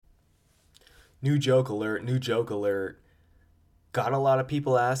New joke alert, new joke alert. Got a lot of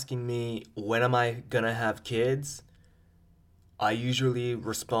people asking me, when am I gonna have kids? I usually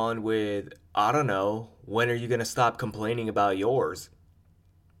respond with, I don't know, when are you gonna stop complaining about yours?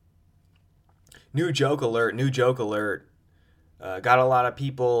 New joke alert, new joke alert. Got a lot of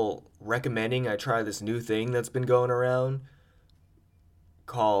people recommending I try this new thing that's been going around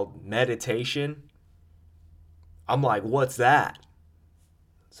called meditation. I'm like, what's that?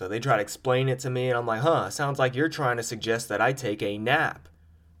 So they try to explain it to me, and I'm like, sounds like you're trying to suggest that I take a nap.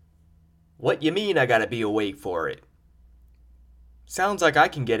 What you mean I gotta be awake for it? Sounds like I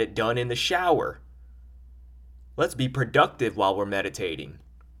can get it done in the shower. Let's be productive while we're meditating.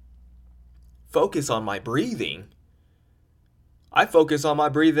 Focus on my breathing. I focus on my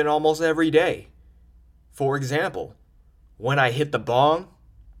breathing almost every day. For example, when I hit the bong,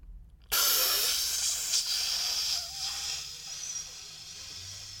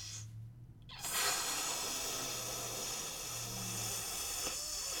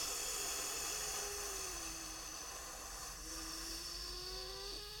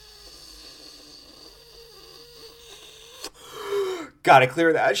 gotta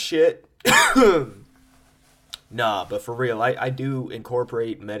clear that shit. Nah, but for real, I do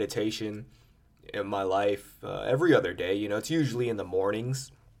incorporate meditation in my life every other day. You know, it's usually in the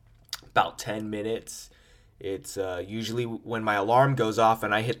mornings, about 10 minutes. It's usually when my alarm goes off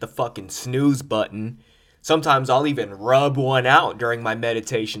and I hit the fucking snooze button. Sometimes I'll even rub one out during my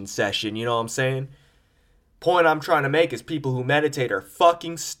meditation session. You know what I'm saying? Point I'm trying to make is people who meditate are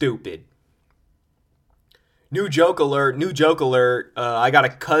fucking stupid. New joke alert, new joke alert. I got a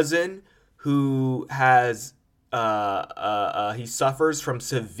cousin who has he suffers from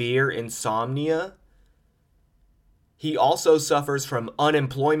severe insomnia. He also suffers from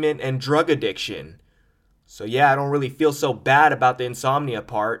unemployment and drug addiction. So yeah, I don't really feel so bad about the insomnia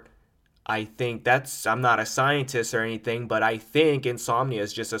part. I think I'm not a scientist or anything, but I think insomnia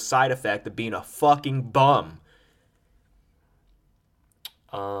is just a side effect of being a fucking bum.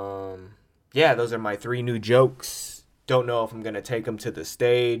 Yeah, those are my 3 new jokes. Don't know if I'm going to take them to the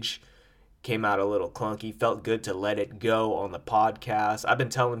stage. Came out a little clunky. Felt good to let it go on the podcast. I've been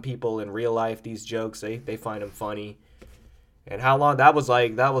telling people in real life these jokes. They find them funny. And how long? That was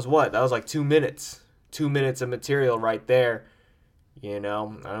what? That was like 2 minutes. 2 minutes of material right there. You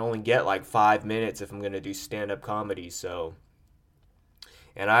know, I only get like 5 minutes if I'm going to do stand-up comedy. So,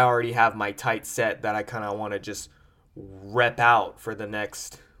 and I already have my tight set that I kind of want to just rep out for the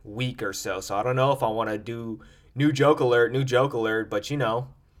next week or so. So I don't know if I want to do new joke alert, but you know,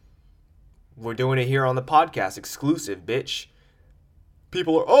 we're doing it here on the podcast, exclusive, bitch.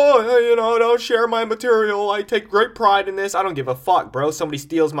 People are, don't share my material. I take great pride in this. I don't give a fuck, bro. Somebody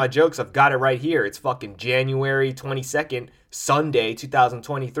steals my jokes. I've got it right here. It's fucking January 22nd, Sunday,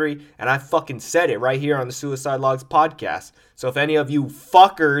 2023. And I fucking said it right here on the Suicide Logs podcast. So if any of you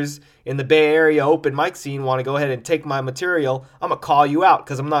fuckers in the Bay Area open mic scene want to go ahead and take my material, I'm going to call you out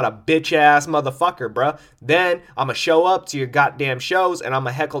because I'm not a bitch-ass motherfucker, bro. Then I'm going to show up to your goddamn shows and I'm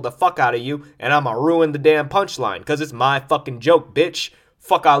going to heckle the fuck out of you and I'm going to ruin the damn punchline because it's my fucking joke, bitch.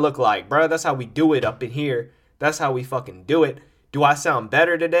 Fuck I look like, bro. That's how we do it up in here. That's how we fucking do it. Do I sound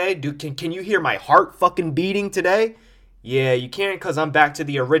better today? Can you hear my heart fucking beating today? Yeah, you can because I'm back to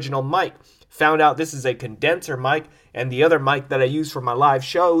the original mic. Found out this is a condenser mic and the other mic that I use for my live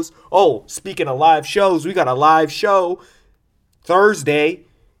shows. Oh, speaking of live shows, we got a live show Thursday,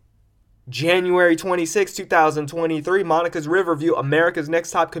 January 26, 2023. Monica's Riverview, America's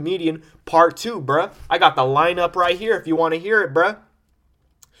Next Top Comedian, Part 2, bruh. I got the lineup right here if you want to hear it, bruh.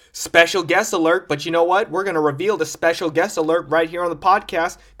 Special guest alert, but you know what? We're going to reveal the special guest alert right here on the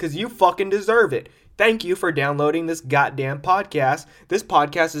podcast because you fucking deserve it. Thank you for downloading this goddamn podcast. This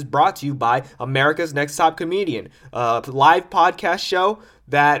podcast is brought to you by America's Next Top Comedian, a live podcast show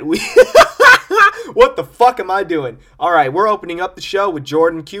that we... What the fuck am I doing? All right, we're opening up the show with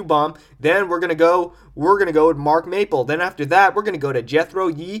Jordan Q-Bomb. Then we're gonna go with Mark Maple. Then after that, we're gonna go to Jethro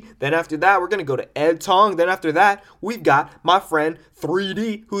Yee. Then after that, we're gonna go to Ed Tong. Then after that, we've got my friend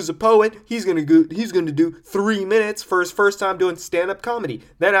 3D, who's a poet. He's gonna do 3 minutes for his first time doing stand-up comedy.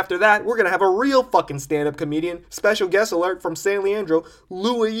 Then after that, we're gonna have a real fucking stand-up comedian. Special guest alert from San Leandro,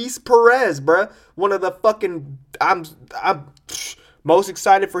 Luis Perez, bruh. One of the fucking I'm most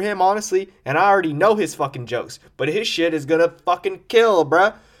excited for him, honestly, and I already know his fucking jokes, but his shit is gonna fucking kill,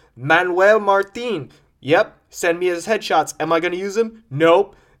 bruh. Manuel Martin. Yep, send me his headshots. Am I gonna use him?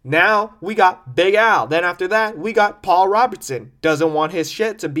 Nope. Now we got Big Al. Then after that, we got Paul Robertson. Doesn't want his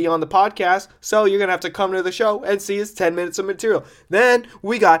shit to be on the podcast, so you're gonna have to come to the show and see his 10 minutes of material. Then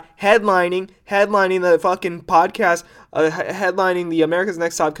we got headlining the fucking podcast. headlining the America's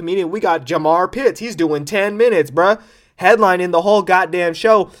Next Top Comedian. We got Jamar Pitts. He's doing 10 minutes, bruh. Headlining the whole goddamn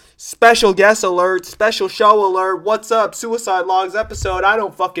show. Special guest alert, special show alert. What's up? Suicide Logs episode. I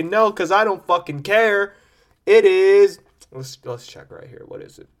don't fucking know because I don't fucking care. It is... Let's check right here. What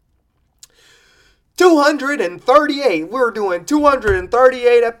is it? 238. We're doing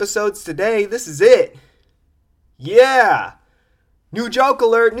 238 episodes today. This is it. Yeah. New joke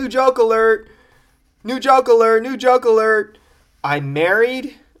alert. New joke alert. New joke alert. New joke alert. I'm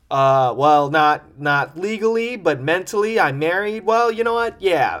married. Well, not legally, but mentally, I'm married. Well, you know what?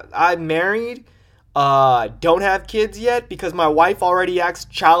 Yeah, I'm married. Don't have kids yet because my wife already acts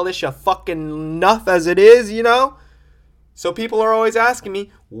childish a fucking enough as it is, you know? So people are always asking me,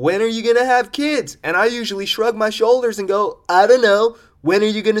 when are you going to have kids? And I usually shrug my shoulders and go, I don't know. When are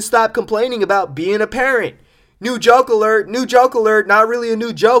you going to stop complaining about being a parent? New joke alert, new joke alert. Not really a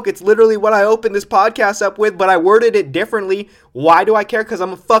new joke. It's literally what I opened this podcast up with, but I worded it differently. Why do I care? Because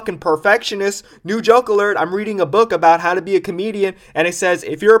I'm a fucking perfectionist. New joke alert. I'm reading a book about how to be a comedian, and it says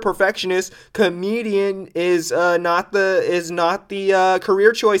if you're a perfectionist, comedian is not the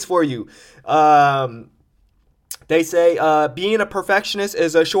career choice for you. They say being a perfectionist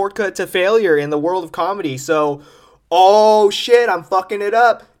is a shortcut to failure in the world of comedy. So, oh shit, I'm fucking it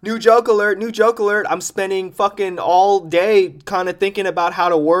up. New joke alert, new joke alert. I'm spending fucking all day kind of thinking about how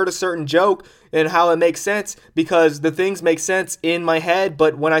to word a certain joke and how it makes sense because the things make sense in my head,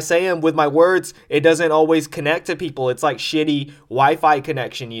 but when I say them with my words, it doesn't always connect to people. It's like shitty Wi-Fi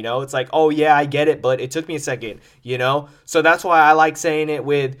connection, you know? It's like, oh yeah, I get it, but it took me a second, you know? So that's why I like saying it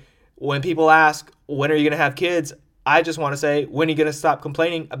with when people ask, when are you going to have kids? I just want to say, when are you going to stop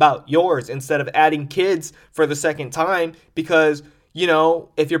complaining about yours instead of adding kids for the second time? Because, you know,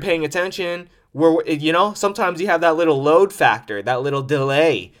 if you're paying attention, sometimes you have that little load factor, that little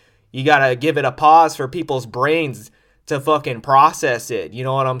delay. You got to give it a pause for people's brains to fucking process it. You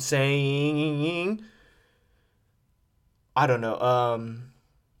know what I'm saying? I don't know.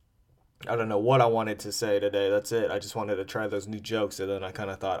 I don't know what I wanted to say today. That's it. I just wanted to try those new jokes, and then I kind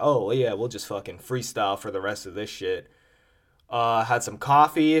of thought, oh, yeah, we'll just fucking freestyle for the rest of this shit. Had some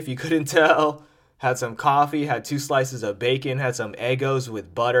coffee, if you couldn't tell. Had some coffee, had 2 slices of bacon, had some Eggos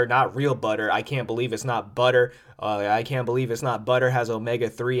with butter. Not real butter. I can't believe it's not butter. I can't believe it's not butter. Has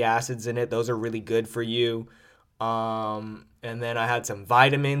omega-3 acids in it. Those are really good for you. And then I had some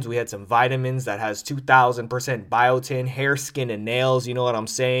vitamins. We had some vitamins that has 2,000% biotin, hair, skin, and nails. You know what I'm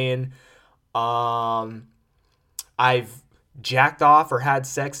saying? I've jacked off or had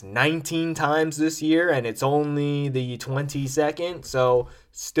sex 19 times this year, and it's only the 22nd, so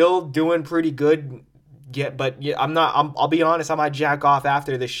still doing pretty good. I'll be honest, I might jack off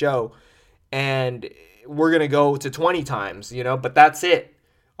after the show, and we're gonna go to 20 times, you know, but that's it.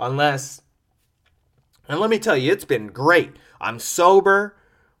 And let me tell you, it's been great. I'm sober.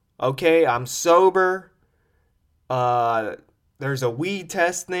 Okay, I'm sober. There's a weed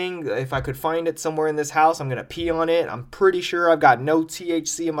test thing. If I could find it somewhere in this house, I'm going to pee on it. I'm pretty sure I've got no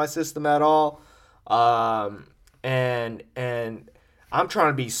THC in my system at all. And I'm trying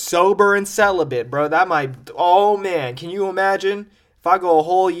to be sober and celibate, bro. Oh man, can you imagine? If I go a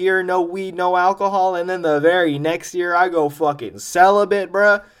whole year, no weed, no alcohol, and then the very next year I go fucking celibate,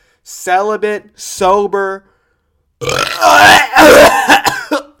 bro. Celibate, sober,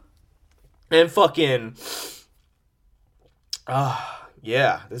 and fucking...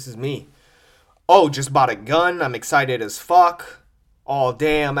 yeah, this is me. Oh, just bought a gun. I'm excited as fuck. All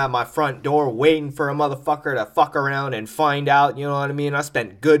day I'm at my front door waiting for a motherfucker to fuck around and find out, you know what I mean? I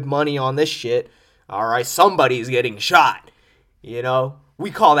spent good money on this shit. Alright, somebody's getting shot. You know?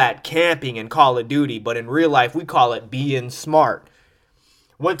 We call that camping in Call of Duty, but in real life we call it being smart.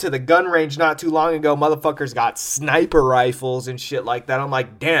 Went to the gun range not too long ago. Motherfuckers got sniper rifles and shit like that. I'm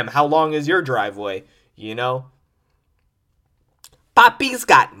like, damn, how long is your driveway? You know? Papi's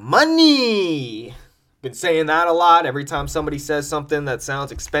got money. Been saying that a lot. Every time somebody says something that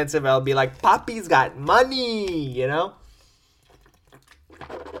sounds expensive, I'll be like, Papi's got money, you know?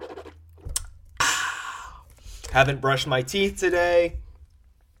 Haven't brushed my teeth today.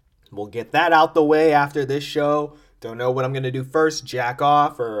 We'll get that out the way after this show. Don't know what I'm going to do first. Jack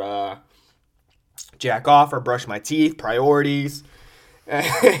off or brush my teeth. Priorities.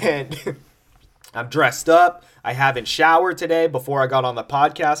 And I'm dressed up. I haven't showered today. Before I got on the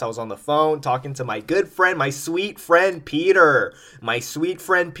podcast, I was on the phone talking to my good friend, my sweet friend Peter. My sweet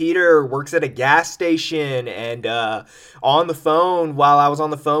friend Peter works at a gas station, and on the phone, while I was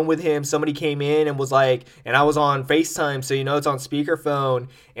on the phone with him, somebody came in and was like, and I was on FaceTime, so you know it's on speakerphone,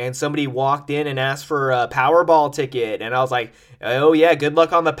 and somebody walked in and asked for a Powerball ticket, and I was like, oh yeah, good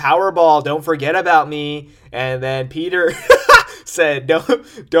luck on the Powerball. Don't forget about me. And then Peter said,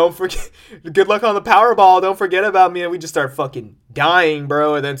 don't forget, good luck on the Powerball. Don't forget about me. And we just start fucking dying,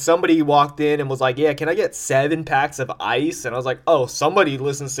 bro. And then somebody walked in and was like, yeah, can I get 7 packs of ice? And I was like, oh, somebody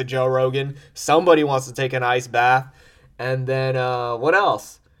listens to Joe Rogan. Somebody wants to take an ice bath. And then what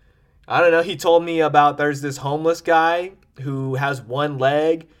else? I don't know. He told me about there's this homeless guy who has one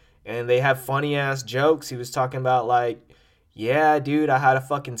leg and they have funny ass jokes. He was talking about like, yeah, dude, I had a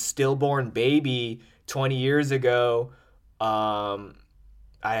fucking stillborn baby 20 years ago. I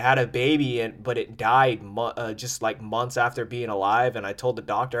had a baby, but it died just like months after being alive. And I told the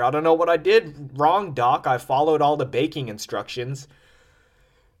doctor, I don't know what I did wrong, doc. I followed all the baking instructions.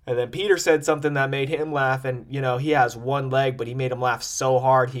 And then Peter said something that made him laugh. And, you know, he has one leg, but he made him laugh so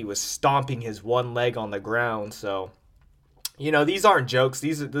hard he was stomping his one leg on the ground. So, you know, these aren't jokes.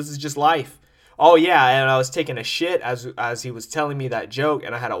 This is just life. Oh, yeah, and I was taking a shit as he was telling me that joke,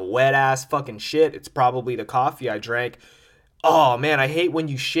 and I had a wet-ass fucking shit. It's probably the coffee I drank. Oh, man, I hate when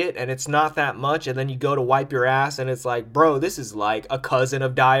you shit, and it's not that much, and then you go to wipe your ass, and it's like, bro, this is like a cousin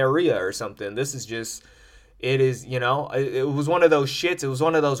of diarrhea or something. This is just... It is, you know, it was one of those shits. It was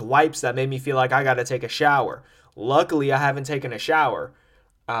one of those wipes that made me feel like I got to take a shower. Luckily, I haven't taken a shower.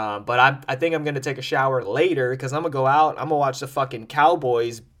 But I think I'm going to take a shower later because I'm going to go out. I'm going to watch the fucking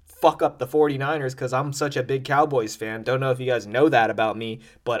Cowboys fuck up the 49ers because I'm such a big Cowboys fan. Don't know if you guys know that about me,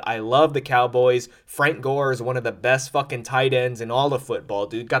 but I love the Cowboys. Frank Gore is one of the best fucking tight ends in all of football,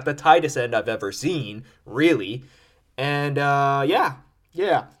 dude. Got the tightest end I've ever seen, really. And, yeah.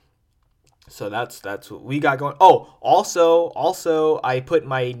 So that's what we got going. Oh, also, I put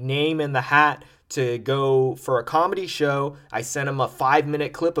my name in the hat to go for a comedy show. I sent him a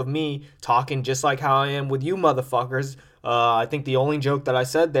 5-minute clip of me talking just like how I am with you motherfuckers. I think the only joke that I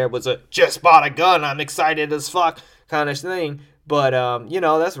said there was a just bought a gun, I'm excited as fuck kind of thing. But, you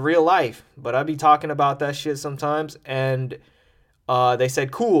know, that's real life. But I be talking about that shit sometimes. And they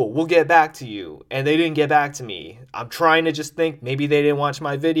said, cool, we'll get back to you. And they didn't get back to me. I'm trying to just think, maybe they didn't watch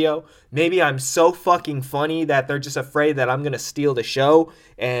my video. Maybe I'm so fucking funny that they're just afraid that I'm going to steal the show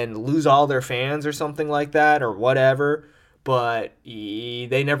and lose all their fans or something like that or whatever. But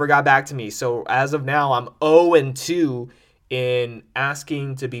they never got back to me. So as of now, I'm 0-2 in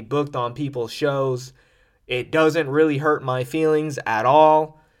asking to be booked on people's shows. It doesn't really hurt my feelings at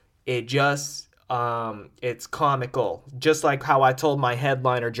all. It just... it's comical. Just like how I told my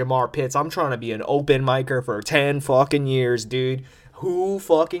headliner, Jamar Pitts, I'm trying to be an open micer for 10 fucking years, dude. Who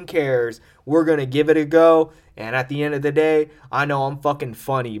fucking cares? We're gonna give it a go. And at the end of the day, I know I'm fucking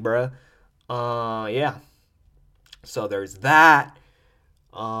funny, bruh. Yeah. So there's that.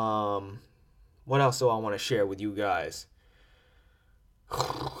 What else do I want to share with you guys?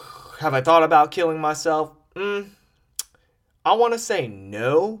 Have I thought about killing myself? I want to say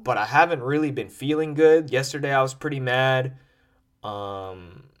no, but I haven't really been feeling good. Yesterday I was pretty mad. Was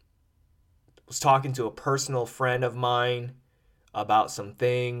talking to a personal friend of mine about some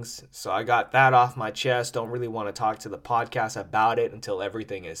things. So I got that off my chest. Don't really want to talk to the podcast about it until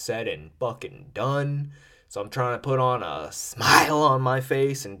everything is said and fucking done. So I'm trying to put on a smile on my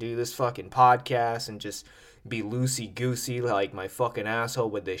face and do this fucking podcast and just be loosey-goosey like my fucking asshole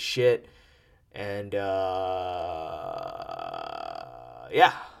with this shit. And, yeah.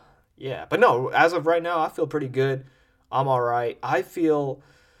 But no, as of right now, I feel pretty good. I'm all right. I feel,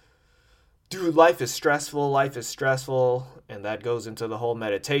 dude, life is stressful. And that goes into the whole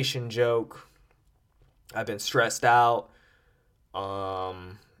meditation joke. I've been stressed out.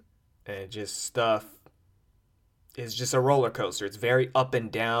 And just stuff is just a roller coaster. It's very up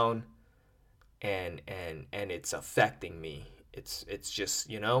and down. And it's affecting me. It's just,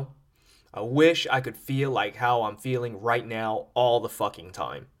 you know. I wish I could feel like how I'm feeling right now all the fucking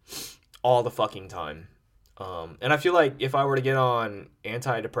time. And I feel like if I were to get on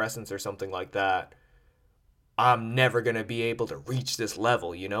antidepressants or something like that, I'm never going to be able to reach this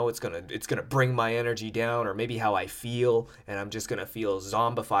level, you know? It's going to bring my energy down or maybe how I feel, and I'm just going to feel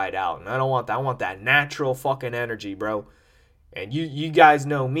zombified out. And I don't want that. I want that natural fucking energy, bro. And you guys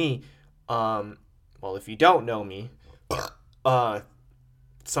know me. Well, if you don't know me,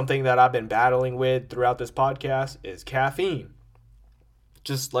 something that I've been battling with throughout this podcast is caffeine.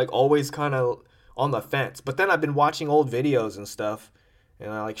 Just like always kind of on the fence. But then I've been watching old videos and stuff.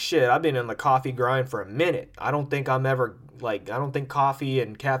 And I'm like, shit, I've been in the coffee grind for a minute. I don't think coffee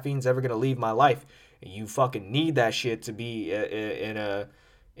and caffeine's ever going to leave my life. And you fucking need that shit to be in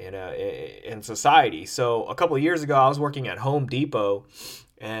society. So a couple of years ago, I was working at Home Depot.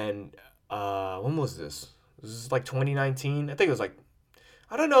 And when was this? This is like 2019. I think it was like,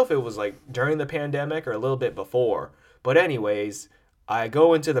 I don't know if it was like during the pandemic or a little bit before, But anyways, I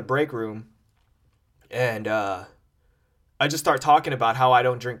go into the break room and I just start talking about how I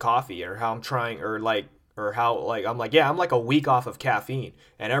don't drink coffee or how I'm trying or how like I'm like, yeah, I'm like a week off of caffeine.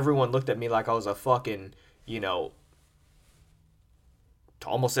 And everyone looked at me like I was a fucking, you know,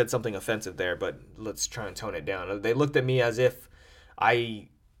 almost said something offensive there, but let's try and tone it down. They looked at me as if I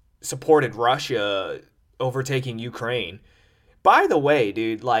supported Russia overtaking Ukraine. By the way,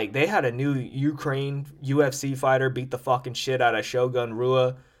 dude, like they had a new Ukraine UFC fighter beat the fucking shit out of Shogun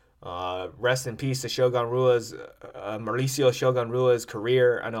Rua. Rest in peace to Shogun Rua's Mauricio Shogun Rua's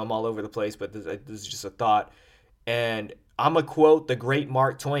career. I know I'm all over the place, but this is just a thought. And I'm gonna quote the great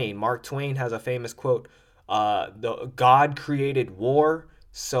Mark Twain. Mark Twain has a famous quote: "The God created war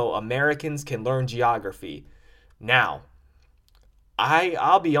so Americans can learn geography." Now,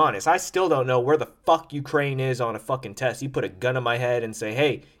 I'll be honest, I still don't know where the fuck Ukraine is on a fucking test. You put a gun in my head and say,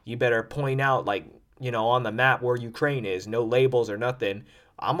 hey, you better point out, like, you know, on the map where Ukraine is, no labels or nothing.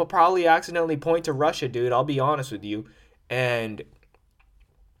 I'm gonna probably accidentally point to Russia, dude. I'll be honest with you. And,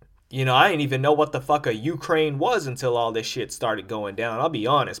 you know, I didn't even know what the fuck a Ukraine was until all this shit started going down. I'll be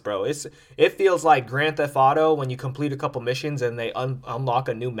honest, bro. It feels like Grand Theft Auto when you complete a couple missions and they unlock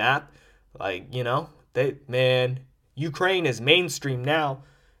a new map. Like, you know, Ukraine is mainstream now.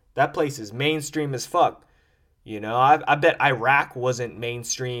 That place is mainstream as fuck. You know, I bet Iraq wasn't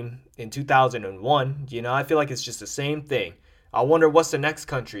mainstream in 2001. You know, I feel like it's just the same thing. I wonder what's the next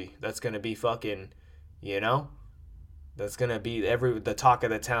country that's going to be fucking, you know, that's going to be the talk of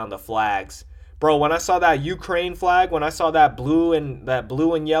the town, the flags. Bro, when I saw that Ukraine flag, when I saw that blue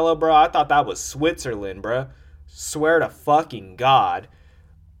and yellow, bro, I thought that was Switzerland, bro. Swear to fucking God.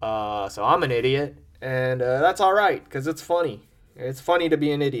 So I'm an idiot. And that's all right, because it's funny. It's funny to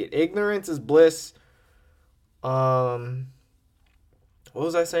be an idiot. Ignorance is bliss. What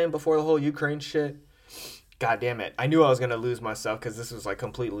was I saying before the whole Ukraine shit? God damn it. I knew I was going to lose myself because this was like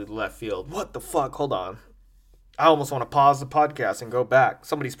completely left field. What the fuck? Hold on. I almost want to pause the podcast and go back.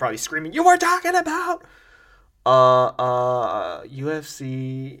 Somebody's probably screaming, you were talking about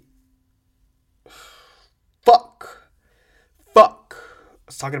UFC. Fuck.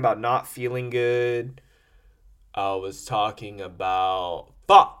 I was talking about not feeling good. I was talking about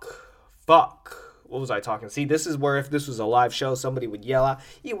fuck. What was I talking? See, this is where if this was a live show, somebody would yell out,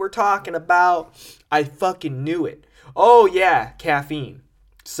 you were talking about. I fucking knew it. Oh yeah, caffeine.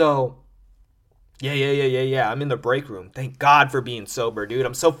 So yeah. I'm in the break room. Thank God for being sober, dude.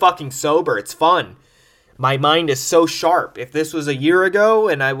 I'm so fucking sober. It's fun. My mind is so sharp. If this was a year ago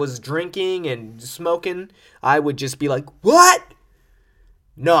and I was drinking and smoking, I would just be like, what?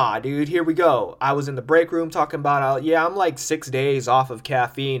 Nah, dude, here we go. I was in the break room talking about, I'm like 6 days off of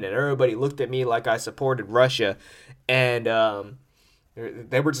caffeine, and everybody looked at me like I supported Russia, and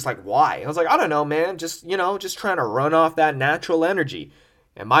they were just like, why? I was like, I don't know, man, just trying to run off that natural energy.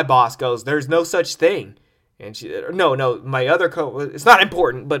 And my boss goes, there's no such thing. And my other it's not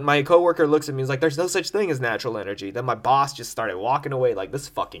important, but my coworker looks at me and is like, there's no such thing as natural energy. Then my boss just started walking away like, this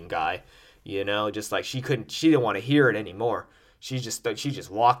fucking guy, just like she didn't want to hear it anymore. She just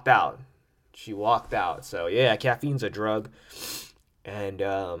walked out. She walked out. So yeah, caffeine's a drug, and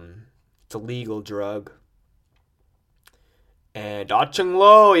it's a legal drug. And Da Chung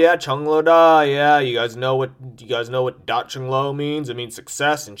Lo, Chung Lo Da, you guys know what Da Chung Lo means? It means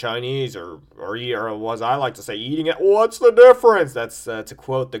success in Chinese, or as I like to say, eating it. What's the difference? That's to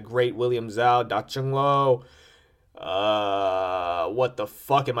quote the great William Zhao, Da Chung Lo. What the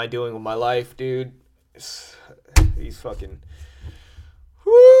fuck am I doing with my life, dude? These fucking.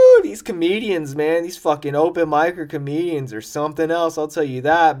 Woo, these comedians, man, these fucking open micer comedians are something else. I'll tell you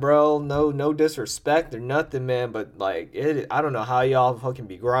that, bro. No disrespect or nothing, man, but like I don't know how y'all fucking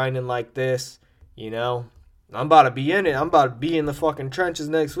be grinding like this, I'm about to be in it. I'm about to be in the fucking trenches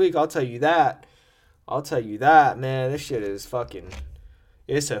next week. I'll tell you that, man. This shit is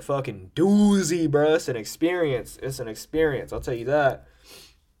it's a fucking doozy, bro. It's an experience. I'll tell you that.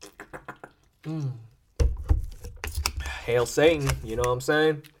 Hail Satan, you know what I'm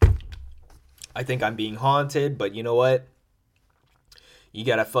saying? I think I'm being haunted, but you know what? You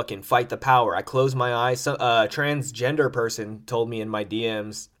gotta fucking fight the power. I closed my eyes. A transgender person told me in my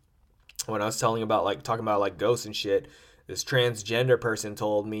DMs when I was talking about like ghosts and shit. This transgender person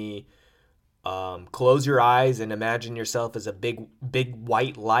told me, close your eyes and imagine yourself as a big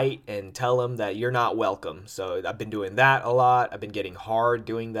white light and tell them that you're not welcome. So I've been doing that a lot. I've been getting hard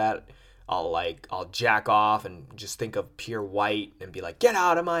doing that. I'll jack off and just think of pure white and be like, get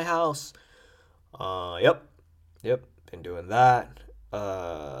out of my house. Yep, been doing that.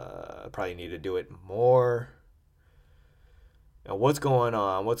 Probably need to do it more. Now, what's going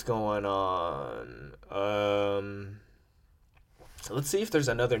on? Let's see if there's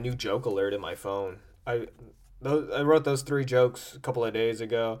another new joke alert in my phone. I wrote those 3 jokes a couple of days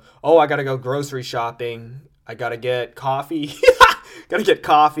ago. Oh, I gotta go grocery shopping. I gotta get coffee. Gotta get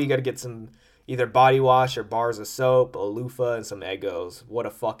coffee. Gotta get some either body wash or bars of soap, a loofah, and some Eggos. What a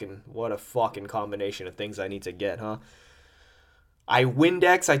fucking combination of things I need to get, huh? I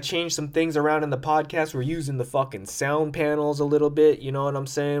Windex. I changed some things around in the podcast. We're using the fucking sound panels a little bit. You know what I'm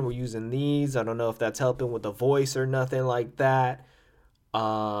saying? We're using these. I don't know if that's helping with the voice or nothing like that.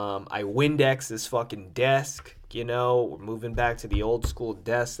 I Windex this fucking desk. You know, we're moving back to the old school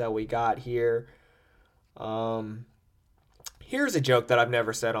desk that we got here. Here's a joke that I've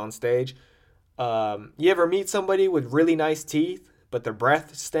never said on stage. You ever meet somebody with really nice teeth, but their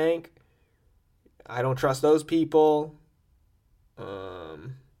breath stank? I don't trust those people.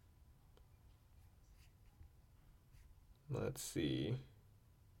 Let's see.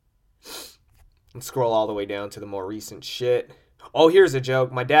 Let's scroll all the way down to the more recent shit. Oh, here's a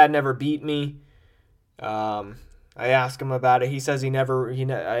joke. My dad never beat me. I asked him about it. He says I never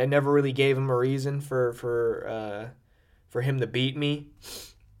really gave him a reason for him to beat me.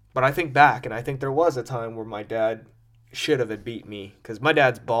 But I think back, and I think there was a time where my dad should have beat me, because my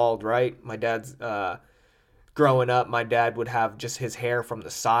dad's bald, right? My dad's growing up, my dad would have just his hair from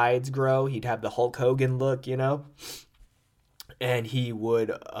the sides grow. He'd have the Hulk Hogan look, you know, and he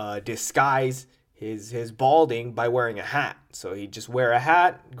would disguise his balding by wearing a hat. So he'd just wear a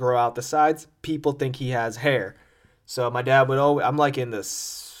hat, grow out the sides. People think he has hair. So my dad would always, I'm like in the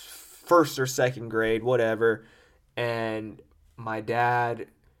first or second grade, whatever, and my dad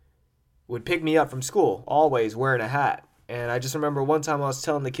would pick me up from school, always wearing a hat. And I just remember one time I was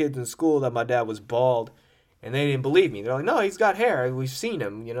telling the kids in school that my dad was bald, and they didn't believe me. They're like, no, he's got hair. We've seen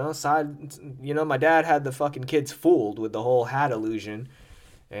him, you know. My dad had the fucking kids fooled with the whole hat illusion.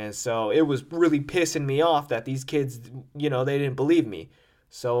 And so it was really pissing me off that these kids, you know, they didn't believe me.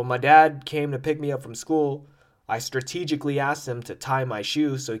 So when my dad came to pick me up from school, I strategically asked him to tie my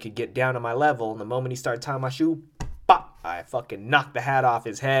shoe so he could get down to my level. And the moment he started tying my shoe, pop, I fucking knocked the hat off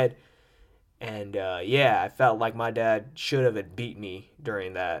his head. And I felt like my dad should have beat me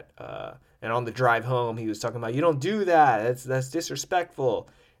during that. And on the drive home, he was talking about, you don't do that. That's disrespectful.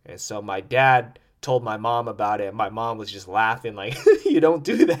 And so my dad told my mom about it. And my mom was just laughing like, you don't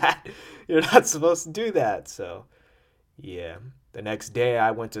do that. You're not supposed to do that. So, yeah. The next day,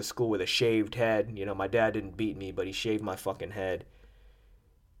 I went to school with a shaved head. You know, my dad didn't beat me, but he shaved my fucking head.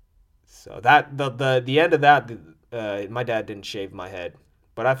 So that the end of that, my dad didn't shave my head.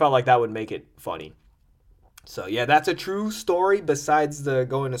 But I felt like that would make it funny. So, yeah, that's a true story besides the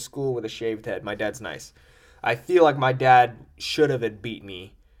going to school with a shaved head. My dad's nice. I feel like my dad should have beat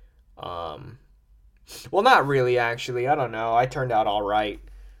me. Well, not really, actually. I don't know. I turned out all right.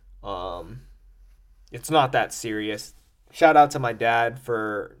 It's not that serious. Shout out to my dad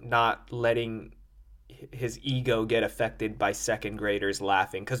for not letting his ego get affected by second graders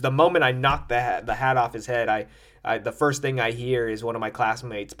laughing. Because the moment I knocked the hat off his head, I the first thing I hear is one of my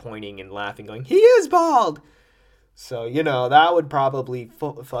classmates pointing and laughing, going, he is bald! So, you know, that would probably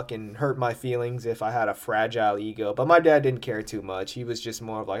fucking hurt my feelings if I had a fragile ego. But my dad didn't care too much. He was just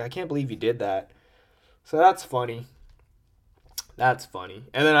more of like, I can't believe you did that. So that's funny. That's funny.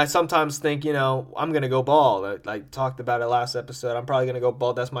 And then I sometimes think, you know, I'm going to go bald. I talked about it last episode. I'm probably going to go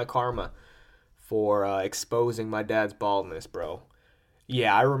bald. That's my karma for exposing my dad's baldness, bro.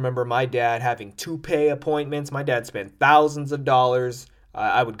 Yeah, I remember my dad having toupee appointments. My dad spent thousands of dollars.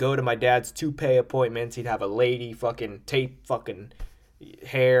 I would go to my dad's toupee appointments. He'd have a lady fucking tape fucking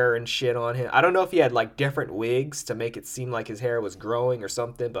hair and shit on him. I don't know if he had like different wigs to make it seem like his hair was growing or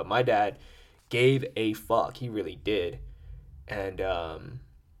something, but my dad gave a fuck. He really did. And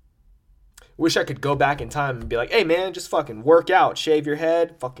wish I could go back in time and be like, hey man, just fucking work out, shave your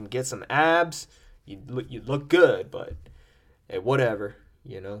head, fucking get some abs. You'd look good, but hey, whatever,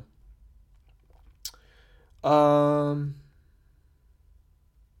 you know.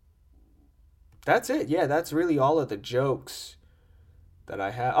 That's it. Yeah, that's really all of the jokes that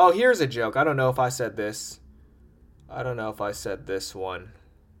I have. Oh, here's a joke. I don't know if I said this. I don't know if I said this one.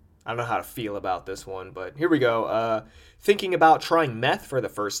 I don't know how to feel about this one, but here we go. Thinking about trying meth for the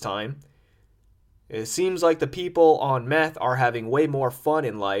first time. It seems like the people on meth are having way more fun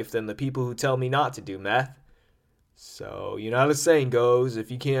in life than the people who tell me not to do meth. So, you know how the saying goes,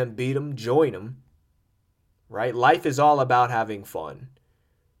 if you can't beat 'em, join 'em. Right? Life is all about having fun.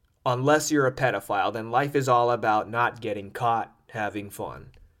 Unless you're a pedophile, then life is all about not getting caught having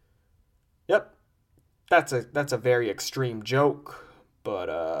fun. Yep. That's a very extreme joke, but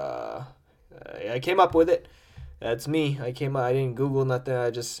I came up with it. That's me. I didn't Google nothing. I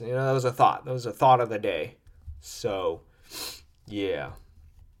just, that was a thought. That was a thought of the day. So, Yeah.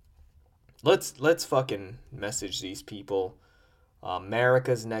 Let's fucking message these people.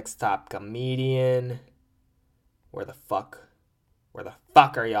 America's Next Top Comedian. Where the fuck? Where the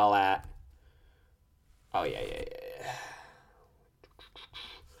fuck are y'all at? Oh yeah, yeah,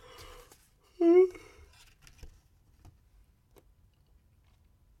 yeah.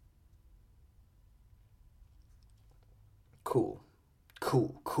 Cool.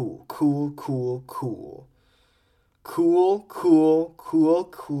 Cool, cool, cool, cool, cool. Cool, cool, cool,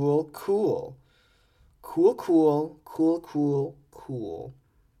 cool, cool. Cool, cool, cool, cool, cool.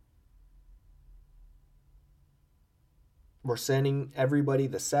 We're sending everybody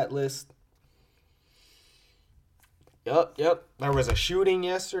the set list. Yep. There was a shooting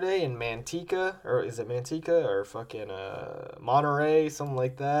yesterday in Manteca, or is it Manteca or fucking Monterey, something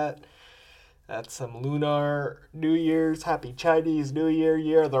like that. That's some Lunar New Year's, Happy Chinese New Year,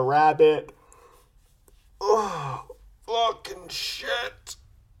 Year of the Rabbit. Oh, fucking shit.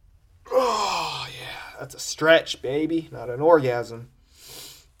 Oh, yeah, that's a stretch, baby, not an orgasm.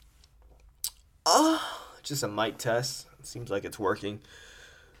 Just a mic test. It seems like it's working.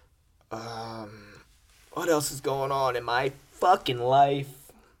 What else is going on in my fucking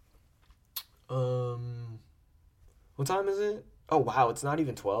life? What time is it? Oh, wow, it's not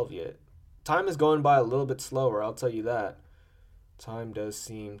even 12 yet. Time is going by a little bit slower, I'll tell you that. Time does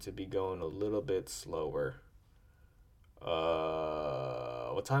seem to be going a little bit slower.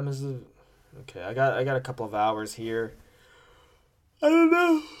 What time is it? Okay, I got a couple of hours here. I don't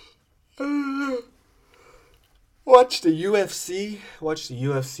know. Watched the UFC. Watched the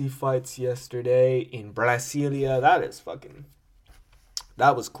UFC fights yesterday in Brasilia.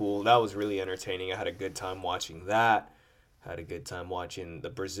 That was cool. That was really entertaining. I had a good time watching that. Had a good time watching the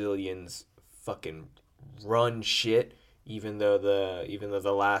Brazilians fucking run shit. Even though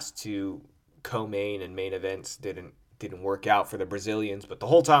the last two co-main and main events didn't work out for the Brazilians, but the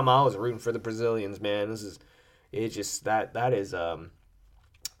whole time I was rooting for the Brazilians, man.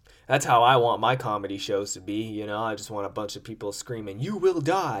 That's how I want my comedy shows to be, you know. I just want a bunch of people screaming, "You will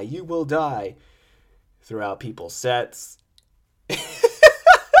die, you will die," throughout people's sets.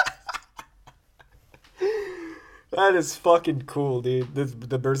 That is fucking cool, dude.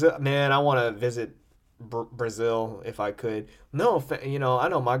 The Brazil, man, I want to visit Brazil if I could. No, you know, I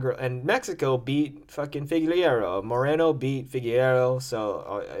know my girl, and Mexico beat fucking Figueiredo. Moreno beat Figueiredo,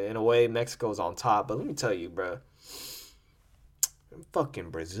 so in a way Mexico's on top. But let me tell you, bro, them fucking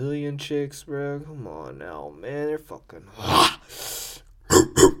Brazilian chicks, bro. Come on now, man, they're fucking.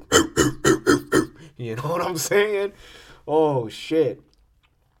 You know what I'm saying? Oh shit.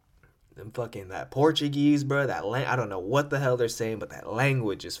 Them fucking that Portuguese, bro. I don't know what the hell they're saying, but that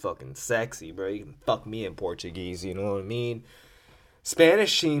language is fucking sexy, bro. You can fuck me in Portuguese, you know what I mean?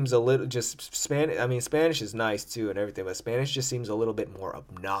 Spanish seems a little just Spanish. I mean, Spanish is nice too and everything, but Spanish just seems a little bit more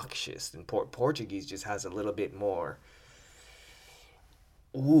obnoxious, and Portuguese just has a little bit more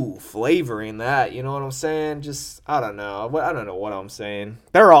flavor in that. You know what I'm saying? Just I don't know. I don't know what I'm saying.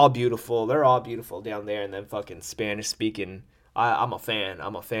 They're all beautiful. They're all beautiful down there, and then fucking Spanish speaking. I'm a fan.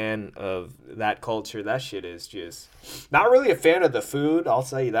 I'm a fan of that culture. That shit is just not really a fan of the food. I'll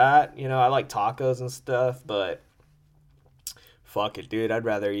say that. You know, I like tacos and stuff, but fuck it, dude. I'd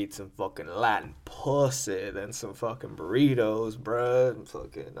rather eat some fucking Latin pussy than some fucking burritos, bruh.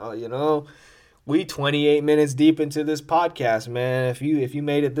 Fucking, you know, we 28 minutes deep into this podcast, man. If you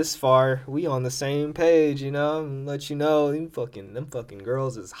made it this far, we on the same page, you know. And let you know, them fucking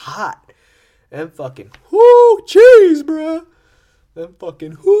girls is hot. Them fucking cheese, bruh. Them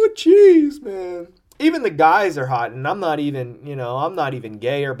fucking cheese, man. Even the guys are hot, and I'm not even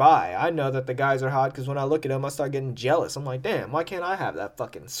gay or bi. I know that the guys are hot because when I look at them, I start getting jealous. I'm like, damn, why can't I have that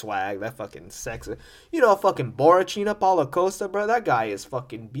fucking swag, that fucking sex? You know, fucking Borrachina Paulo Costa, bro. That guy is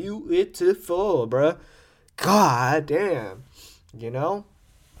fucking beautiful, bro. God damn. You know?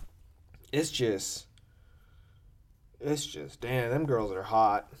 It's just, damn, them girls are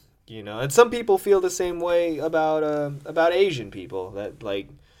hot. You know, and some people feel the same way about Asian people. That like,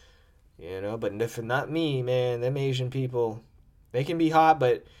 you know, but if not me, man, them Asian people, they can be hot,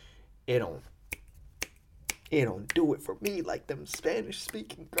 but it don't do it for me like them Spanish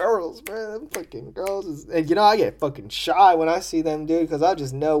speaking girls, bro. Them fucking girls is, and you know, I get fucking shy when I see them, dude, because I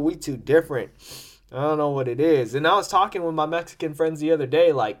just know we too different. I don't know what it is. And I was talking with my Mexican friends the other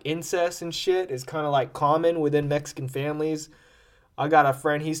day, like incest and shit is kind of like common within Mexican families. I got a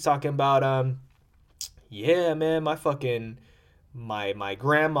friend, he's talking about, yeah, man, my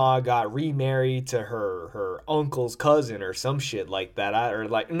grandma got remarried to her uncle's cousin or some shit like that.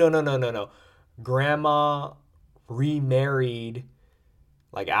 No. Grandma remarried,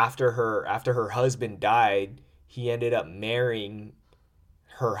 like after her husband died, he ended up marrying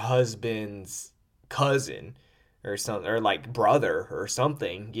her husband's cousin or something, or like brother or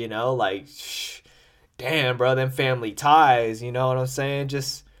something, you know, like, damn, bro, them family ties, you know what I'm saying?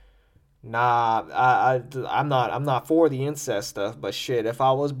 Just, nah, I'm not for the incest stuff, but shit, if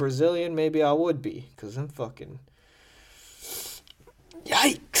I was Brazilian, maybe I would be, because I'm fucking,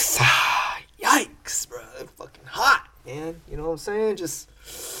 yikes, yikes, bro, they're fucking hot, man, you know what I'm saying? Just,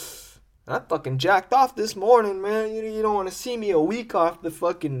 I fucking jacked off this morning, man. You don't want to see me a week off the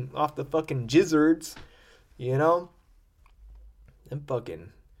fucking gizzards, you know? And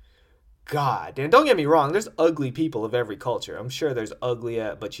fucking, God, and don't get me wrong, there's ugly people of every culture. I'm sure there's ugly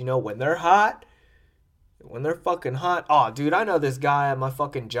but you know, when they're hot, when they're fucking hot, oh, dude, I know this guy at my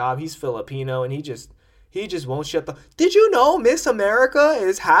fucking job. He's Filipino, and he just won't shut the. Did you know Miss America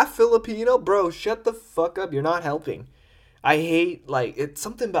is half Filipino, bro? Shut the fuck up. You're not helping. I hate, like, it's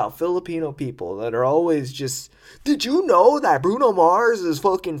something about Filipino people that are always just, did you know that Bruno Mars is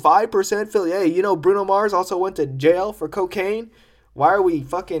fucking 5% Philly? Hey, you know Bruno Mars also went to jail for cocaine? Why are we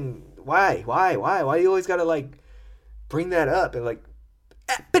fucking, why do you always gotta, like, bring that up? And, like,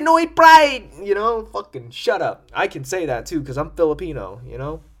 Pinoy pride, you know? Fucking shut up. I can say that, too, because I'm Filipino, you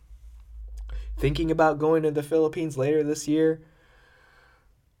know? Thinking about going to the Philippines later this year.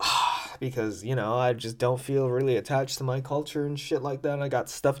 Because, you know, I just don't feel really attached to my culture and shit like that. I got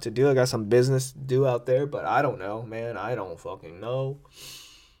stuff to do. I got some business to do out there, but I don't know, man. I don't fucking know.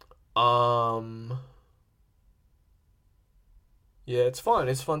 Yeah, it's fun.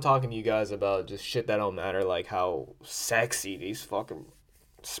 It's fun talking to you guys about just shit that don't matter, like how sexy these fucking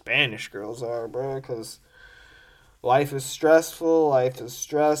Spanish girls are, bro. Because life is stressful.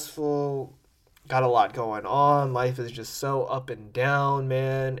 Got a lot going on. Life is just so up and down,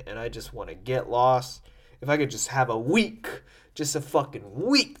 man. And I just want to get lost. If I could just have a week, just a fucking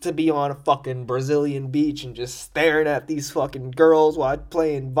week to be on a fucking Brazilian beach and just staring at these fucking girls while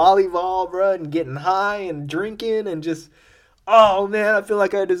playing volleyball, bro, and getting high and drinking and just, oh man, I feel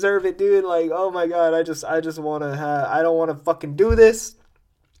like I deserve it, dude. Like, oh my God, I just want to have, I don't want to fucking do this.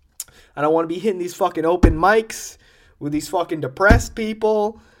 I don't want to be hitting these fucking open mics with these fucking depressed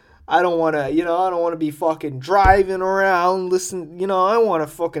people. I don't want to be fucking driving around, listen, I want to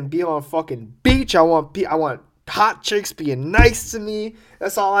fucking be on a fucking beach. I want hot chicks being nice to me.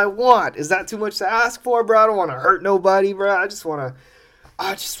 That's all I want. Is that too much to ask for, bro? I don't want to hurt nobody, bro. I just want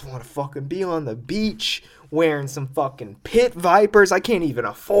to fucking be on the beach wearing some fucking Pit Vipers. I can't even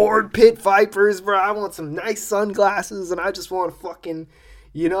afford Pit Vipers, bro. I want some nice sunglasses, and I just want to fucking,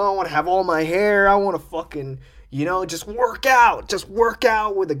 I want to have all my hair. I want to fucking, just work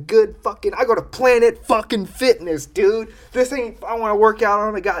out with a good fucking, I go to Planet fucking Fitness, dude. I want to work out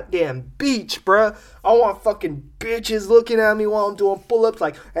on a goddamn beach, bruh. I want fucking bitches looking at me while I'm doing pull-ups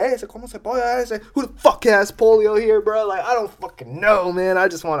like, hey, ¿cómo se puede? Who the fuck has polio here, bro? Like, I don't fucking know, man. I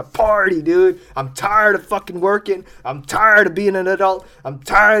just want to party, dude. I'm tired of fucking working. I'm tired of being an adult. I'm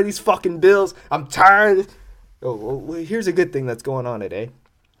tired of these fucking bills. I'm tired of... here's a good thing that's going on today.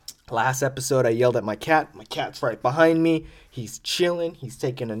 Last episode, I yelled at my cat. My cat's right behind me. He's chilling. He's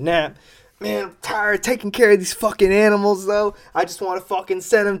taking a nap. Man, I'm tired of taking care of these fucking animals, though. I just want to fucking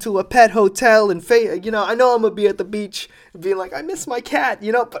send him to a pet hotel and, I know I'm going to be at the beach being like, I miss my cat,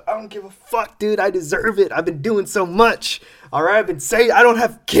 but I don't give a fuck, dude. I deserve it. I've been doing so much. All right, I've been saying I don't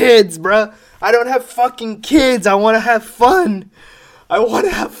have kids, bruh. I don't have fucking kids. I want to have fun. I want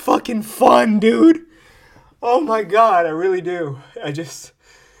to have fucking fun, dude. Oh, my God, I really do.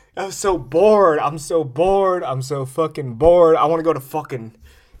 I'm so bored. I'm so fucking bored. I want to go to fucking,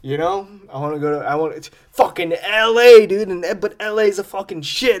 I want to fucking LA, dude. But LA's a fucking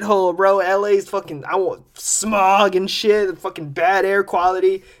shithole, bro. LA's fucking, I want smog and shit, fucking bad air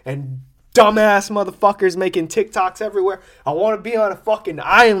quality, and dumbass motherfuckers making TikToks everywhere. I want to be on a fucking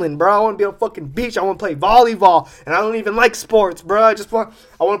island, bro. I want to be on a fucking beach. I want to play volleyball, and I don't even like sports, bro. I want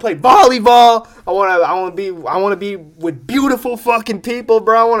to play volleyball. I want to be with beautiful fucking people,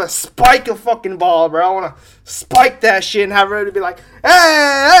 bro. I want to spike a fucking ball, bro. I want to spike that shit and have everybody be like,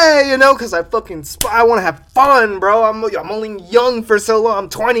 hey, because I want to have fun, bro. I'm only young for so long. I'm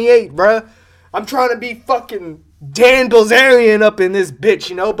 28, bro. I'm trying to be fucking Dan Bilzerian up in this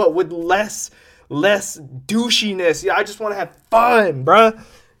bitch, but with less douchiness. Yeah, I just want to have fun, bruh.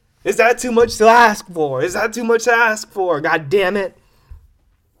 Is that too much to ask for? God damn it.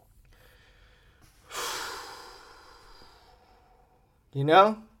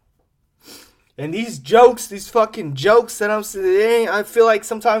 And these fucking jokes that I'm saying, I feel like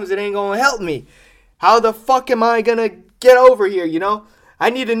sometimes it ain't gonna help me. How the fuck am I gonna get over here, I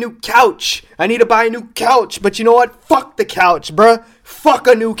need a new couch. I need to buy a new couch. But you know what? Fuck the couch, bruh. Fuck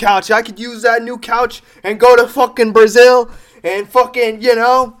a new couch. I could use that new couch and go to fucking Brazil and fucking,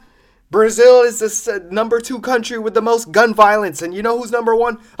 Brazil is the number 2 country with the most gun violence. And you know who's number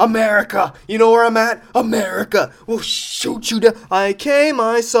 1? America. You know where I'm at? America. We'll shoot you down. I came,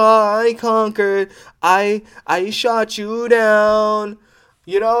 I saw, I conquered. I shot you down.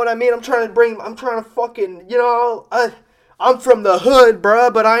 You know what I mean? I'm trying to fucking, I'm from the hood,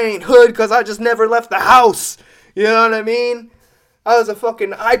 bruh, but I ain't hood because I just never left the house. You know what I mean? I was a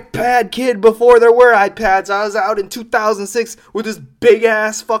fucking iPad kid before there were iPads. I was out in 2006 with this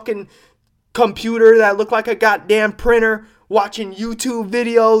big-ass fucking computer that looked like a goddamn printer, watching YouTube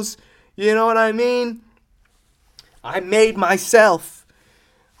videos. You know what I mean? I made myself.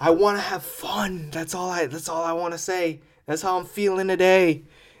 I want to have fun. That's all I want to say. That's how I'm feeling today.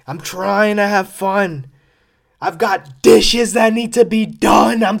 I'm trying to have fun. I've got dishes that need to be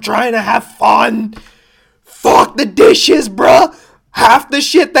done. I'm trying to have fun. Fuck the dishes, bruh. Half the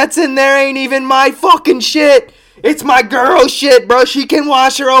shit that's in there ain't even my fucking shit. It's my girl's shit, bro. She can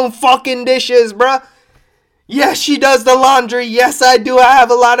wash her own fucking dishes, bruh. Yes, she does the laundry. Yes, I do. I have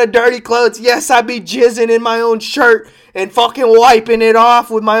a lot of dirty clothes. Yes, I be jizzing in my own shirt and fucking wiping it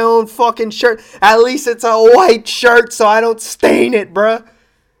off with my own fucking shirt. At least it's a white shirt so I don't stain it, bruh.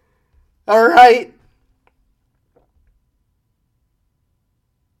 Alright?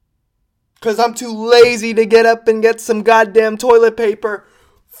 Because I'm too lazy to get up and get some goddamn toilet paper.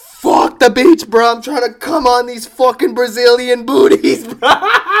 Fuck the beach, bro. I'm trying to come on these fucking Brazilian booties, bro.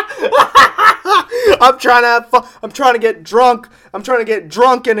 I'm trying to get drunk. I'm trying to get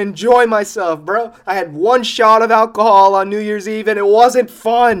drunk and enjoy myself, bro. I had 1 shot of alcohol on New Year's Eve and it wasn't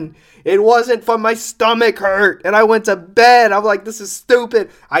fun. It wasn't fun. My stomach hurt and I went to bed. I'm like, this is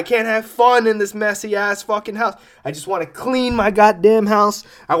stupid. I can't have fun in this messy ass fucking house. I just want to clean my goddamn house.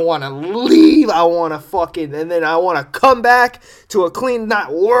 I want to leave. I want to fucking, and then I want to come back to a clean,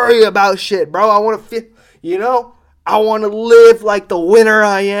 not worry about shit, bro. I want to feel, I want to live like the winner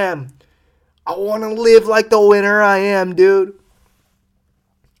I am. I want to live like the winner I am, dude.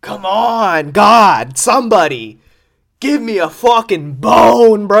 Come on, God, somebody. Give me a fucking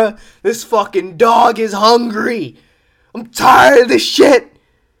bone, bruh. This fucking dog is hungry. I'm tired of this shit.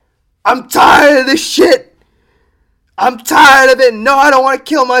 I'm tired of this shit. I'm tired of it. No, I don't want to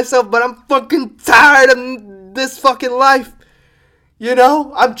kill myself, but I'm fucking tired of this fucking life.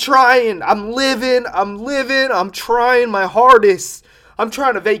 I'm trying. I'm living. I'm trying my hardest. I'm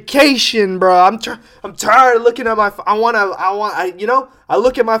trying to vacation, bro. I'm tired of looking at my phone. I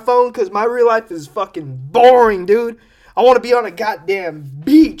look at my phone because my real life is fucking boring, dude. I want to be on a goddamn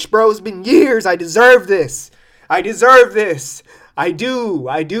beach, bro. It's been years. I deserve this. I do.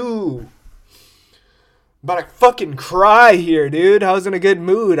 But I fucking cry here, dude. I was in a good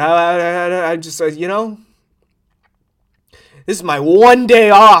mood. I just, this is my 1 day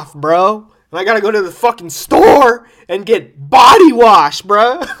off, bro. And I gotta go to the fucking store and get body wash,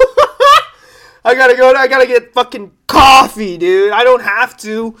 bro. I gotta get fucking coffee, dude. I don't have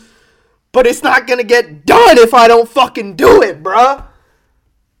to. But it's not gonna get done if I don't fucking do it, bro.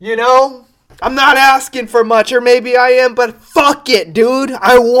 I'm not asking for much, or maybe I am, but fuck it, dude.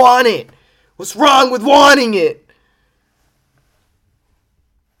 I want it. What's wrong with wanting it?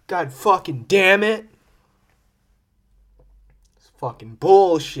 God fucking damn it. It's fucking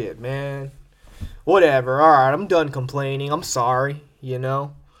bullshit, man. Whatever, alright, I'm done complaining. I'm sorry,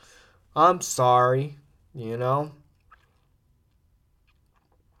 I'm sorry,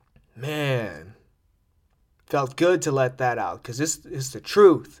 Man. Felt good to let that out, because this is the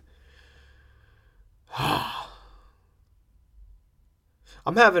truth. I'm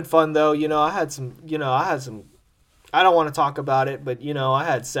having fun, though. I had some, I don't want to talk about it, but, I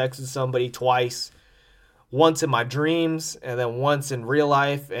had sex with somebody twice. Once in my dreams, and then once in real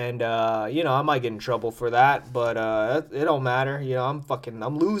life, and, I might get in trouble for that, but, it don't matter,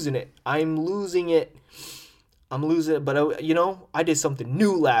 I'm losing it. I'm losing it, but, I did something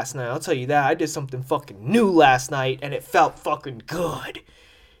new last night, I'll tell you that. I did something fucking new last night, and it felt fucking good.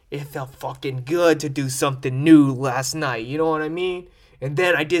 It felt fucking good to do something new last night, you know what I mean? And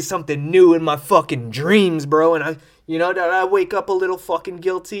then I did something new in my fucking dreams, bro, and did I wake up a little fucking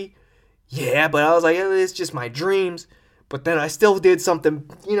guilty? Yeah, but I was like, it's just my dreams. But then I still did something,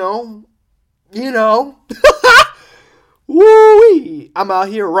 Woo-wee. I'm out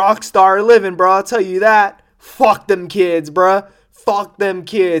here rock star living, bro. I'll tell you that. Fuck them kids, bro. Fuck them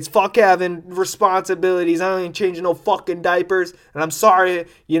kids. Fuck having responsibilities. I ain't changing no fucking diapers. And I'm sorry,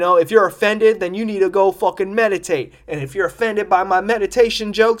 if you're offended, then you need to go fucking meditate. And if you're offended by my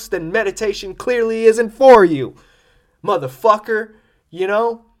meditation jokes, then meditation clearly isn't for you. Motherfucker. You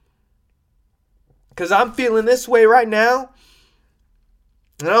know? Because I'm feeling this way right now.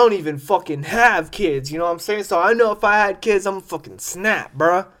 And I don't even fucking have kids, you know what I'm saying? So I know if I had kids, I'm fucking snap,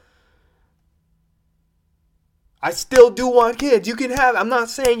 bruh. I still do want kids. You can have, I'm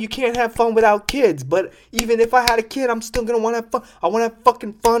not saying you can't have fun without kids, but even if I had a kid, I'm still gonna want to have fun. I want to have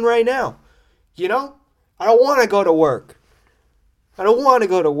fucking fun right now. You know? I don't want to go to work. I don't want to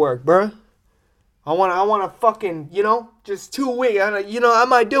go to work, bruh. I want to fucking, you know, just 2 weeks. You know, I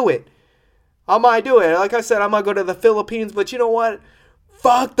might do it. Like I said, I might go to the Philippines, but you know what?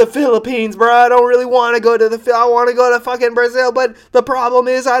 Fuck the Philippines, bro. I don't really want to go to I want to go to fucking Brazil, but the problem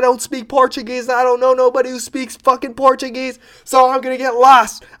is I don't speak Portuguese. I don't know nobody who speaks fucking Portuguese, so I'm going to get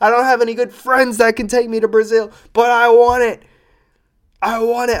lost. I don't have any good friends that can take me to Brazil, but I want it.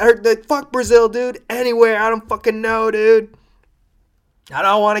 Fuck Brazil, dude. Anywhere. I don't fucking know, dude. I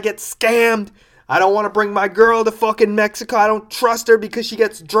don't want to get scammed. I don't want to bring my girl to fucking Mexico. I don't trust her because she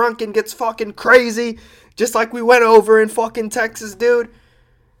gets drunk and gets fucking crazy. Just like we went over in fucking Texas, dude.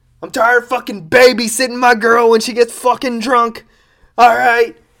 I'm tired of fucking babysitting my girl when she gets fucking drunk.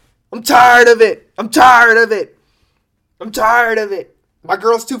 Alright? I'm tired of it. My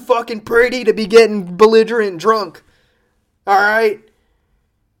girl's too fucking pretty to be getting belligerent drunk. Alright?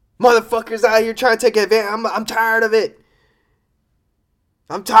 Motherfuckers out here trying to take advantage. I'm tired of it.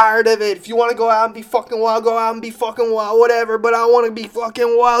 If you want to go out and be fucking wild, go out and be fucking wild, whatever. But I want to be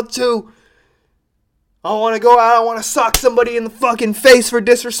fucking wild too. I want to go out, I want to sock somebody in the fucking face for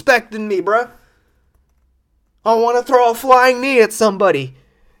disrespecting me, bruh. I want to throw a flying knee at somebody.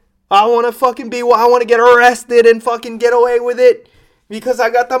 I want to fucking I want to get arrested and fucking get away with it. Because I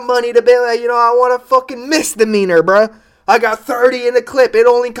got the money to be like, you know, I want a fucking misdemeanor, bruh. I got 30 in a clip. It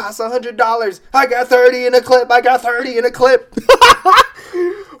only costs $100. I got 30 in a clip.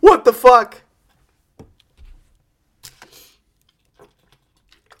 What the fuck?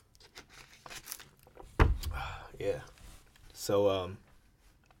 Yeah. So,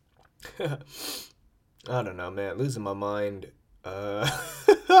 I don't know, man. Losing my mind.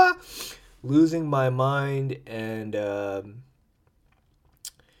 And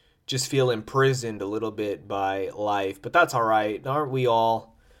just feel imprisoned a little bit by life. But that's all right. Aren't we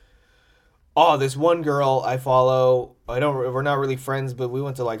all? Oh, this one girl I follow. We're not really friends, but we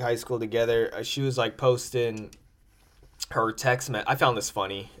went to like high school together. She was like posting her text. I found this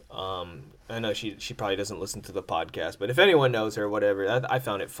funny. I know she probably doesn't listen to the podcast, but if anyone knows her, whatever, I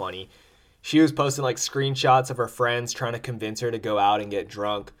found it funny. She was posting like screenshots of her friends trying to convince her to go out and get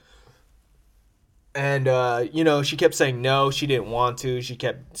drunk. And, you know, she kept saying no. She didn't want to. She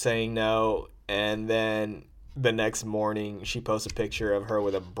kept saying no. And then the next morning, she posts a picture of her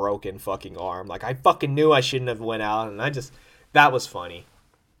with a broken fucking arm. Like, I fucking knew I shouldn't have went out. And that was funny.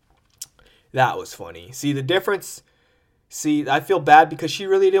 See, the difference... See, I feel bad because she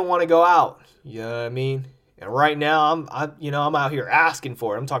really didn't want to go out. You know what I mean? And right now, I'm out here asking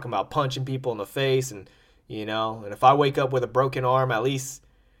for it. I'm talking about punching people in the face and, you know, and if I wake up with a broken arm, at least,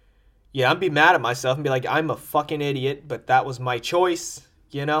 yeah, I'd be mad at myself and be like, I'm a fucking idiot, but that was my choice,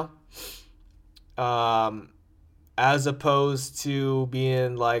 you know? As opposed to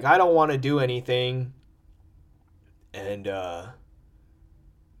being like, I don't want to do anything and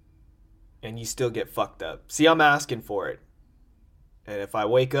you still get fucked up. See, I'm asking for it. And if I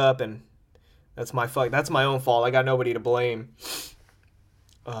wake up and that's my own fault. I got nobody to blame.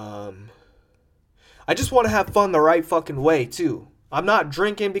 I just want to have fun the right fucking way too. I'm not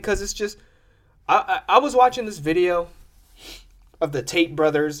drinking because it's just I was watching this video of the Tate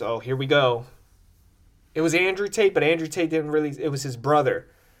brothers. Oh, here we go. It was Andrew Tate, but Andrew Tate didn't really, it was his brother.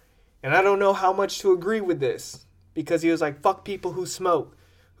 And I don't know how much to agree with this because he was like, fuck people who smoke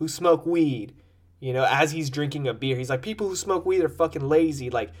weed, you know, as he's drinking a beer. He's like, people who smoke weed are fucking lazy.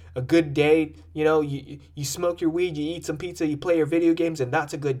 Like, a good day, you know, you smoke your weed, you eat some pizza, you play your video games, and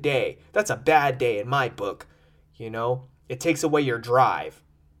that's a good day. That's a bad day in my book, you know? It takes away your drive.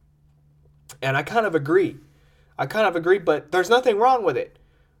 And I kind of agree, but there's nothing wrong with it.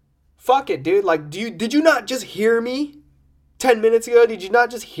 Fuck it, dude. Like, did you not just hear me 10 minutes ago? Did you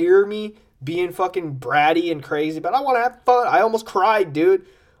not just hear me being fucking bratty and crazy? But I want to have fun. I almost cried, dude.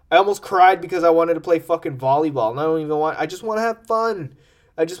 I almost cried because I wanted to play fucking volleyball. And I just want to have fun.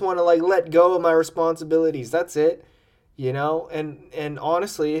 I just want to like let go of my responsibilities. That's it. You know? And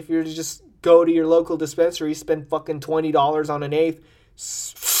honestly, if you're to just go to your local dispensary, spend fucking $20 on an eighth,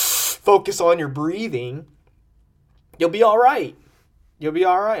 focus on your breathing, you'll be all right.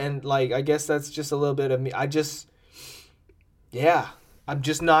 And like, I guess that's just a little bit of me. I'm just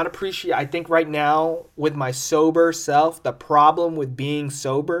not appreciating. I think right now with my sober self, the problem with being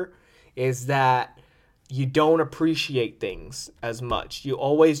sober is that you don't appreciate things as much. You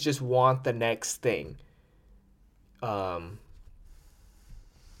always just want the next thing. And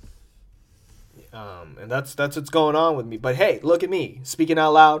that's what's going on with me. But hey, look at me, speaking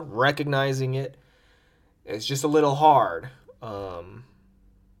out loud, recognizing it. It's just a little hard. I'm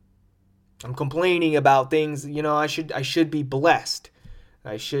complaining about things. I should be blessed.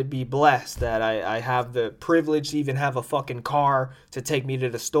 I should be blessed that I have the privilege to even have a fucking car to take me to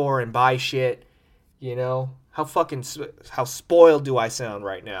the store and buy shit. How spoiled do I sound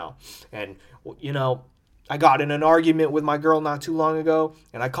right now? And I got in an argument with my girl not too long ago,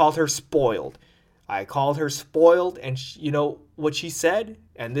 and I called her spoiled. And what she said,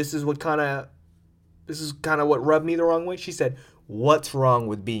 and this is kind of what rubbed me the wrong way. She said, "What's wrong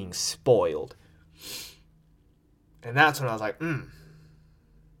with being spoiled?" And that's when I was like,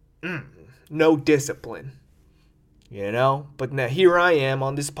 no discipline, But now here I am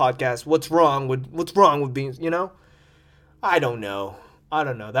on this podcast. What's wrong with being, I don't know.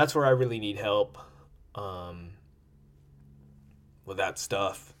 That's where I really need help, with that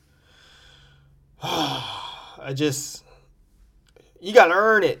stuff. You gotta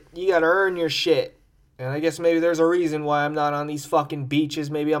earn it. You gotta earn your shit. And I guess maybe there's a reason why I'm not on these fucking beaches.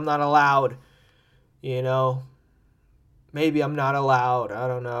 Maybe I'm not allowed. Maybe I'm not allowed. I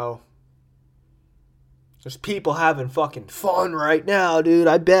don't know. There's people having fucking fun right now, dude.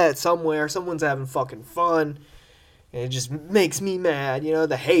 I bet someone's having fucking fun. And it just makes me mad,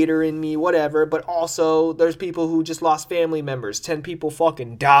 the hater in me, whatever. But also, there's people who just lost family members. 10 people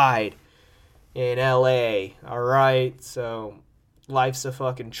fucking died in LA. Alright? So, life's a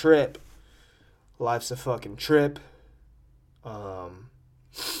fucking trip.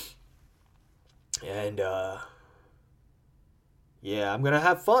 Yeah, I'm going to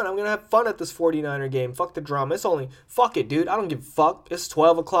have fun. I'm going to have fun at this 49er game. Fuck the drama. Fuck it, dude. I don't give a fuck. It's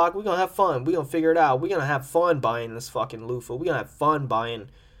 12 o'clock. We're going to have fun. We're going to figure it out. We're going to have fun buying this fucking loofah. We're going to have fun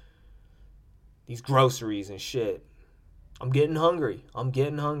buying these groceries and shit. I'm getting hungry. I am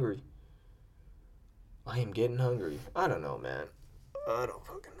getting hungry. I don't know, man. I don't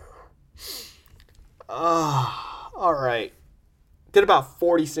fucking know. All right. Did about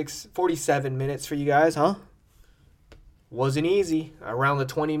 47 minutes for you guys, huh? Wasn't easy. Around the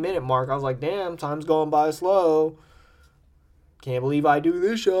 20-minute mark, I was like, damn, time's going by slow. Can't believe I do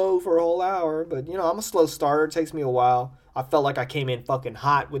this show for a whole hour. But, I'm a slow starter. It takes me a while. I felt like I came in fucking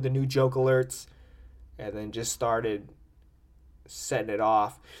hot with the new joke alerts. And then just started setting it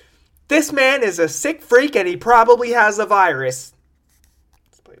off. This man is a sick freak and he probably has a virus.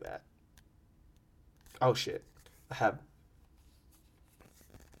 Let's play that. Oh, shit. Hold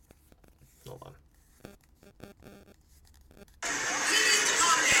on.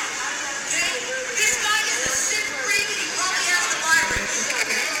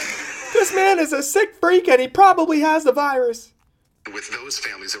 This man is a sick freak and he probably has the virus. With those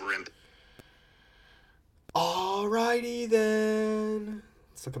families that were in. Alrighty then.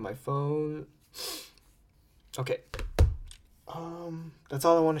 Let's look at my phone. Okay. That's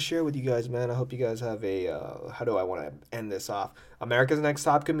all I want to share with you guys, man. I hope you guys have how do I want to end this off? America's Next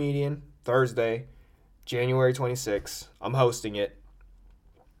Top Comedian, Thursday, January 26th. I'm hosting it.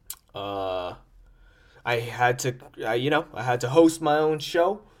 I had to host my own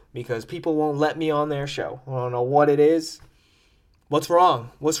show because people won't let me on their show. I don't know what it is. What's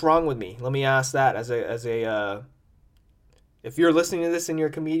wrong? What's wrong with me? Let me ask that if you're listening to this and you're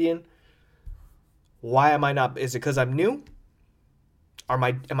a comedian, why am I not? Is it because I'm new? Am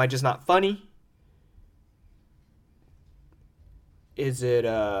I just not funny? Is it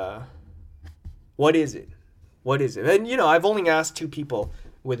what is it? And I've only asked 2 people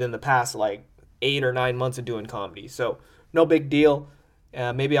within the past 8 or 9 months of doing comedy, so no big deal.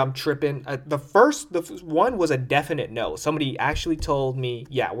 Maybe I'm tripping. The first one was a definite no. Somebody actually told me,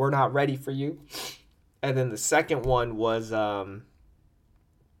 yeah, we're not ready for you. And then the second one was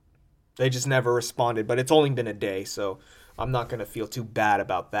they just never responded, but it's only been a day, so I'm not going to feel too bad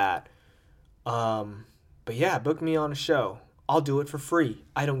about that. But yeah, book me on a show. I'll do it for free.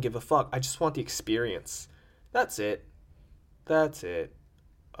 I don't give a fuck. I just want the experience. That's it. But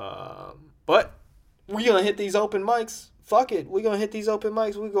we're going to hit these open mics. Fuck it. We're going to hit these open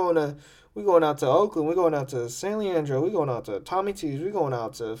mics. We're going out to Oakland. We're going out to San Leandro. We're going out to Tommy T's. We're going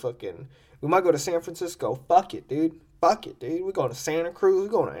out to we might go to San Francisco. Fuck it, dude. We're going to Santa Cruz. We're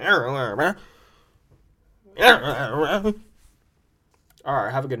going to everywhere, man. All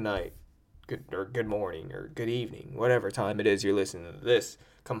right, have a good night. Good morning, or good evening. Whatever time it is you're listening to this.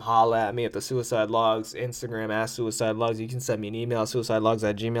 Come holla at me at the Suicide Logs. Instagram, @Suicide Logs. You can send me an email,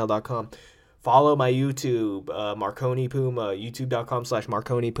 suicidelogs@gmail.com. Follow my YouTube, Marconi Puma,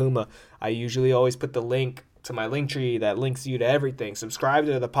 youtube.com/Marconi Puma. I usually always put the link to my link tree that links you to everything. Subscribe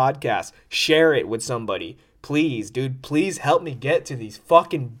to the podcast. Share it with somebody. Please, dude. Please help me get to these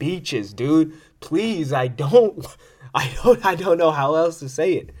fucking beaches, dude. Please, I don't know how else to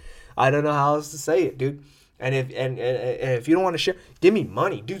say it. I don't know how else to say it, dude. And if you don't want to share, give me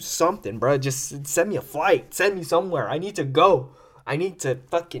money. Do something, bro. Just send me a flight. Send me somewhere. I need to go. I need to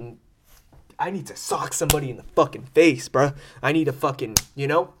sock somebody in the fucking face, bro. I need to fucking,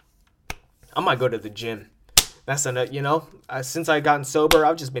 I might go to the gym. That's enough, since I gotten sober,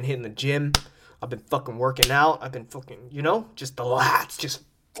 I've just been hitting the gym. I've been fucking working out. I've been fucking, just the lats, just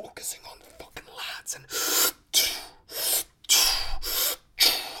focusing on the fucking lats. And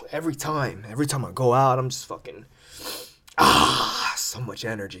every time I go out, I'm just fucking, so much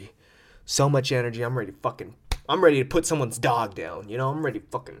energy. I'm ready to put someone's dog down, I'm ready to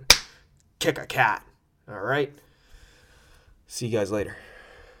fucking kick a cat. All right. See you guys later.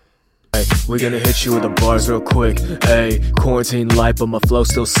 Hey, we're gonna hit you with the bars real quick. Hey, quarantine life, but my flow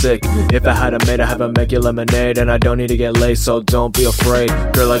still sick. If I had a maid, I have a make you lemonade. And I don't need to get laid, so don't be afraid.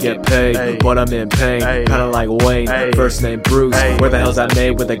 Girl, I get paid, but I'm in pain. Kinda like Wayne, first name Bruce. Where the hell's that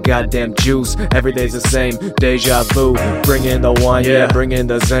made with the goddamn juice? Every day's the same, deja vu. Bring in the wine, bring in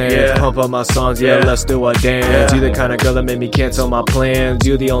the Zans. Pump up my songs, let's do a dance. You the kind of girl that made me cancel my plans.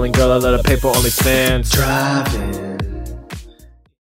 You the only girl that let her pay for OnlyFans. Driving